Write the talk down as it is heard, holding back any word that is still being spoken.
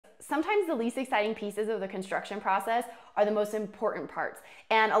sometimes the least exciting pieces of the construction process are the most important parts.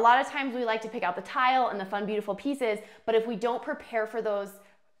 And a lot of times we like to pick out the tile and the fun, beautiful pieces, but if we don't prepare for those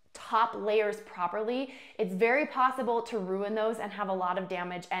top layers properly, it's very possible to ruin those and have a lot of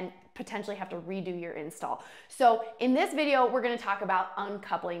damage and potentially have to redo your install. So in this video, we're gonna talk about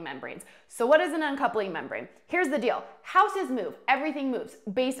uncoupling membranes. So what is an uncoupling membrane? Here's the deal. Houses move, everything moves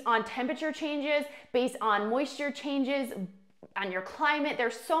based on temperature changes, based on moisture changes, on your climate.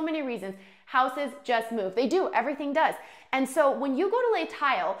 There's so many reasons. Houses just move. They do, everything does. And so when you go to lay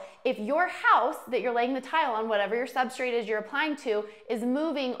tile, if your house that you're laying the tile on, whatever your substrate is you're applying to, is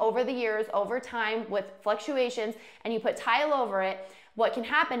moving over the years, over time with fluctuations, and you put tile over it, what can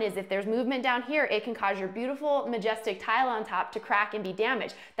happen is if there's movement down here, it can cause your beautiful, majestic tile on top to crack and be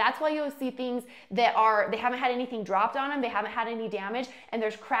damaged. That's why you'll see things that they haven't had anything dropped on them, they haven't had any damage, and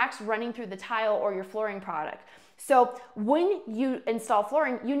there's cracks running through the tile or your flooring product. So when you install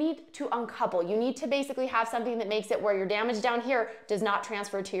flooring, you need to uncouple. You need to basically have something that makes it where your damage down here does not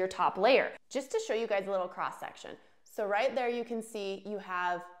transfer to your top layer. Just to show you guys a little cross section. So right there you can see you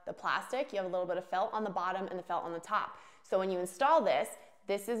have the plastic, you have a little bit of felt on the bottom and the felt on the top. So when you install this,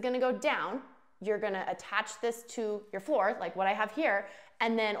 this is gonna go down, you're gonna attach this to your floor, like what I have here,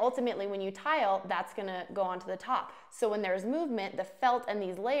 and then ultimately when you tile, that's gonna go onto the top. So when there's movement, the felt and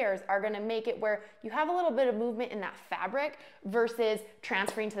these layers are gonna make it where you have a little bit of movement in that fabric versus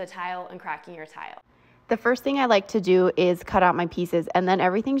transferring to the tile and cracking your tile. The first thing I like to do is cut out my pieces, and then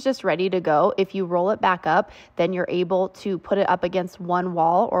everything's just ready to go. If you roll it back up, then you're able to put it up against one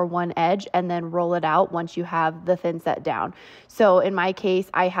wall or one edge and then roll it out once you have the thin set down. So in my case,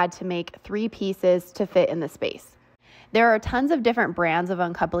 I had to make 3 pieces to fit in the space. There are tons of different brands of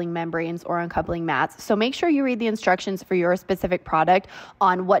uncoupling membranes or uncoupling mats, so make sure you read the instructions for your specific product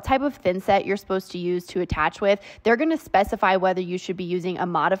on what type of thin set you're supposed to use to attach with. They're going to specify whether you should be using a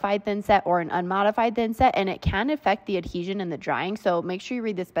modified thin set or an unmodified thin set, and it can affect the adhesion and the drying, so make sure you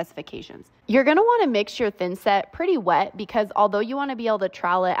read the specifications. You're going to want to mix your thin set pretty wet because although you want to be able to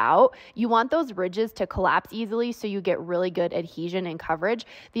trowel it out, you want those ridges to collapse easily so you get really good adhesion and coverage.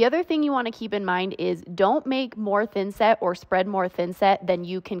 The other thing you want to keep in mind is don't make more thin set or spread more thin set than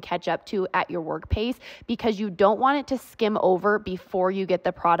you can catch up to at your work pace, because you don't want it to skim over before you get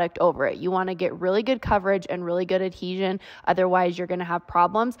the product over it. You want to get really good coverage and really good adhesion, otherwise you're going to have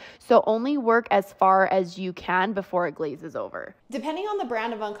problems. So only work as far as you can before it glazes over. Depending on the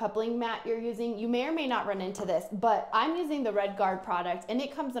brand of uncoupling mat you're using, you may or may not run into this, but I'm using the Red Guard product and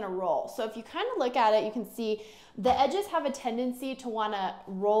it comes in a roll. So if you kind of look at it, you can see the edges have a tendency to want to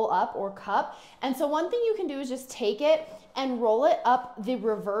roll up or cup. And so one thing you can do is just take it and roll it up the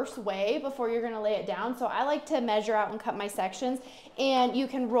reverse way before you're going to lay it down. So I like to measure out and cut my sections, and you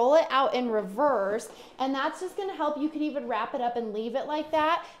can roll it out in reverse, and that's just going to help. You could even wrap it up and leave it like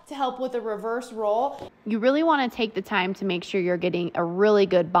that to help with a reverse roll. You really want to take the time to make sure you're getting a really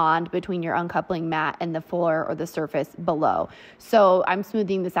good bond between your uncoupling mat and the floor or the surface below. So I'm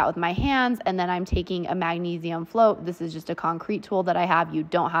smoothing this out with my hands, and then I'm taking a magnesium float. This is just a concrete tool that I have. You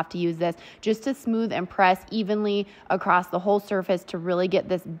don't have to use this, just to smooth and press evenly across the whole surface to really get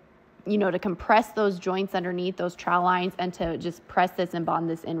this, you know, to compress those joints underneath those trowel lines and to just press this and bond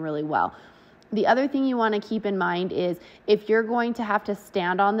this in really well. The other thing you want to keep in mind is if you're going to have to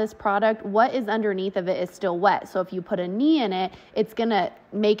stand on this product, what is underneath of it is still wet. So if you put a knee in it, it's going to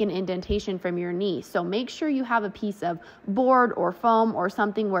make an indentation from your knee. So make sure you have a piece of board or foam or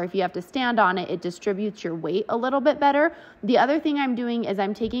something where if you have to stand on it, it distributes your weight a little bit better. The other thing I'm doing is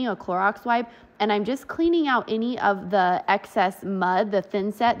I'm taking a Clorox wipe and I'm just cleaning out any of the excess mud, the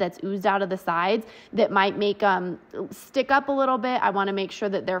thin set that's oozed out of the sides that might make stick up a little bit. I want to make sure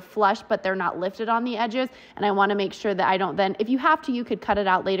that they're flush, but they're not lifted on the edges. And I want to make sure that I don't then, if you have to, you could cut it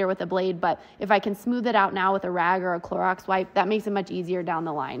out later with a blade, but if I can smooth it out now with a rag or a Clorox wipe, that makes it much easier down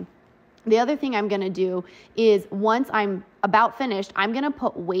the line. The other thing I'm going to do is once I'm about finished, I'm going to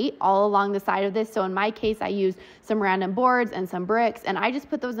put weight all along the side of this. So in my case, I use some random boards and some bricks, and I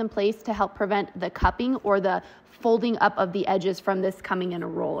just put those in place to help prevent the cupping or the folding up of the edges from this coming in a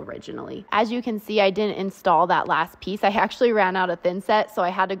roll originally. As you can see, I didn't install that last piece. I actually ran out of thin set, so I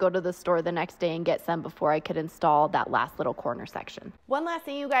had to go to the store the next day and get some before I could install that last little corner section. One last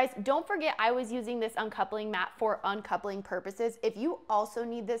thing, you guys, don't forget I was using this uncoupling mat for uncoupling purposes. If you also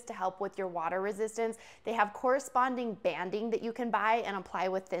need this to help with your water resistance, they have corresponding banding that you can buy and apply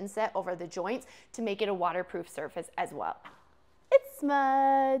with thin set over the joints to make it a waterproof surface as well. It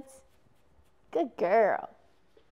smuds. Good girl.